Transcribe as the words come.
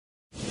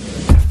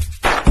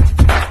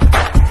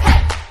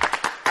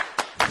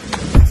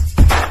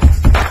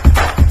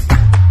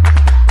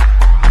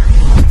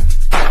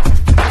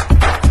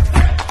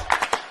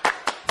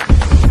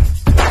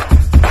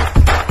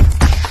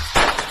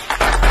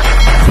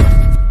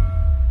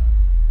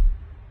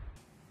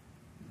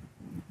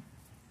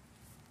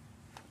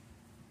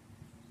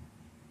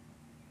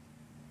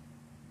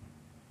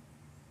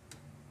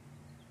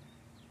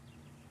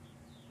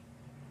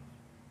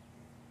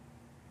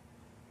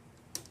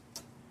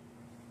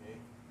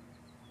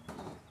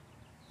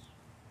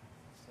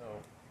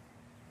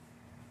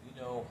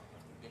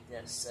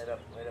that set up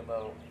right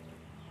about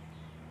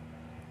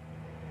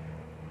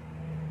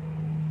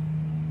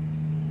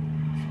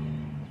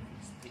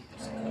take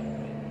this cut right.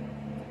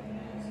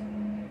 It's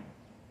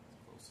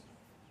close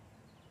enough.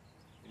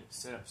 Get it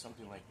set up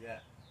something like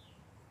that.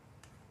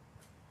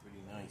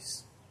 Pretty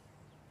nice.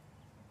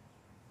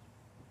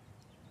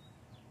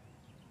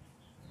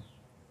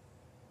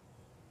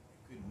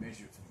 You could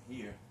measure it from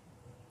here.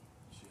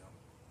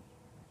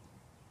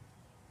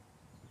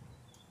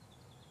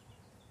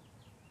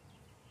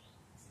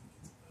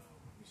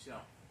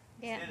 Michelle,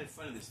 stand in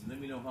front of this and let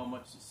me know how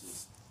much this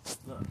is.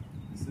 Look,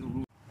 this little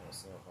roof. I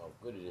don't know how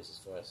good it is as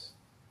far as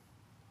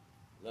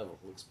level.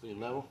 Looks pretty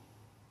level.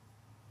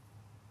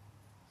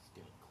 Let's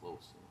get it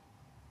close.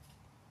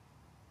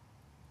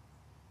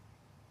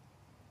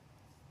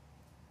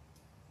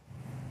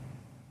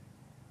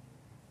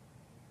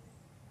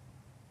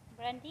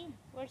 Brandy,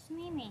 where's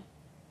Mimi?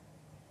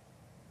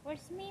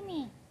 Where's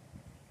Mimi?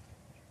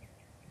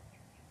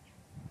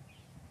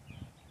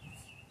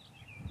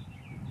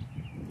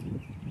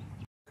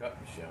 Cut,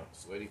 Michelle.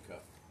 Sweaty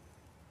cut.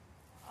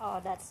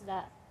 Oh, that's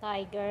the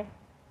tiger.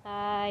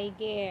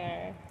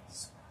 Tiger. I'm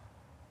just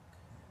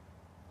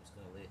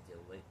gonna lay it there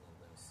lightly and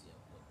let us see how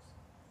it looks.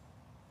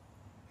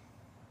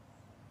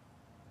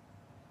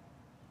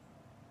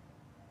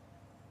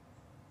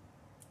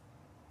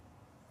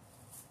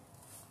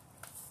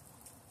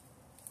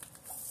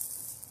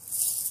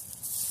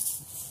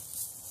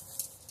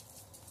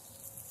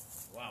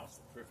 Wow, it's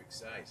the perfect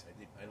size.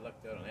 I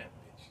lucked out on that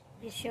bitch.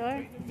 You sure?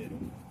 Right in the middle.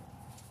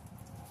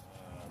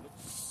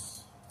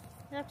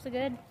 Looks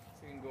good.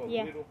 So you can go a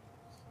little.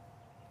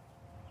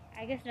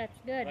 I guess that's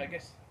good. I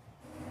guess.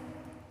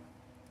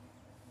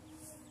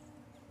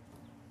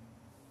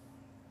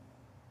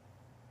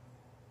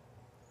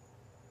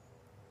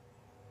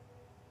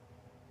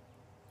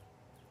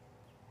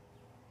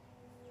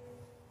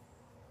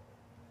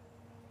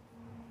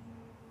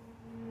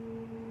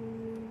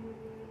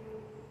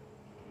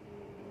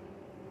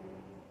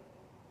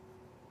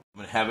 I'm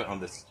gonna have it on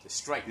the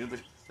stripe. You know,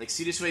 like,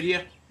 see this right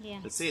here? Yeah.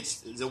 Let's say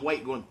it's a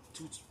white going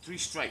three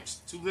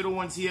stripes, two little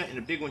ones here and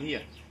a big one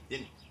here.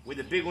 Then where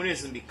the big one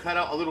is, gonna be cut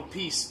out a little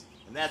piece,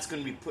 and that's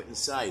gonna be put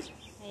inside.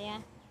 Yeah.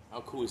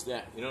 How cool is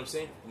that? You know what I'm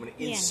saying? I'm gonna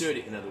insert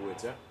it. In other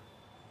words, huh?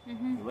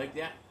 You like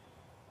that?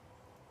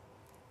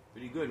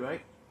 Pretty good,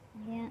 right?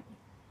 Yeah.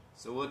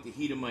 So we'll let the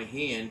heat of my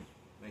hand,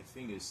 my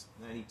fingers,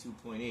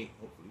 92.8,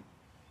 hopefully.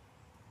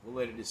 We'll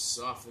let it just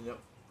soften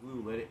up.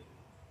 Glue, let it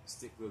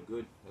stick real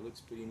good. That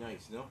looks pretty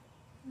nice, no?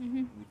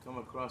 We come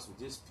across with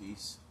this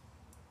piece.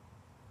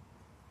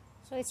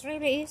 So it's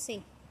really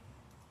easy.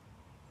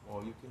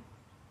 Well, you can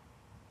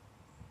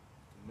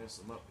mess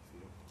them up if you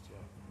don't watch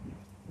out.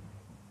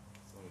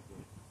 It's only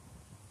good.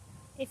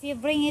 If you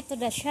bring it to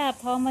the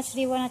shop, how much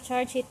do you want to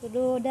charge it to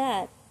do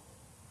that?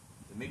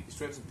 To make the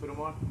stripes and put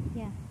them on?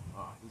 Yeah.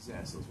 Ah, these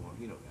assholes want,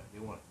 you know that. They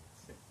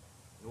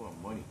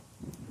want money.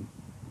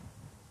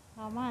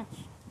 How much?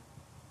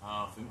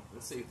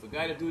 Let's say if a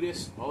guy to do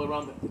this all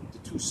around the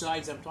two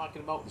sides I'm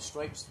talking about, the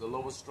stripes, the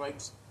lower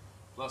stripes,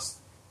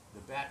 plus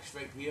the back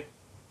stripe here,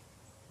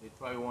 they'd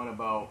probably want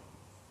about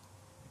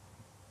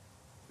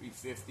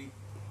 $350.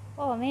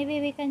 Oh, maybe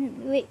we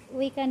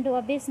can do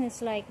a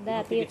business like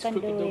that. You can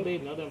do it.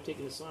 Babe. Now that I'm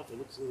taking this off, it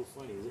looks a little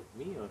funny. Is it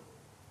me or?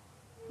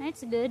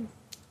 That's good.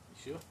 You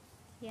sure?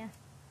 Yeah.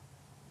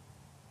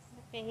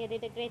 Okay, he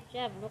did a great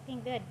job.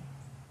 Looking good.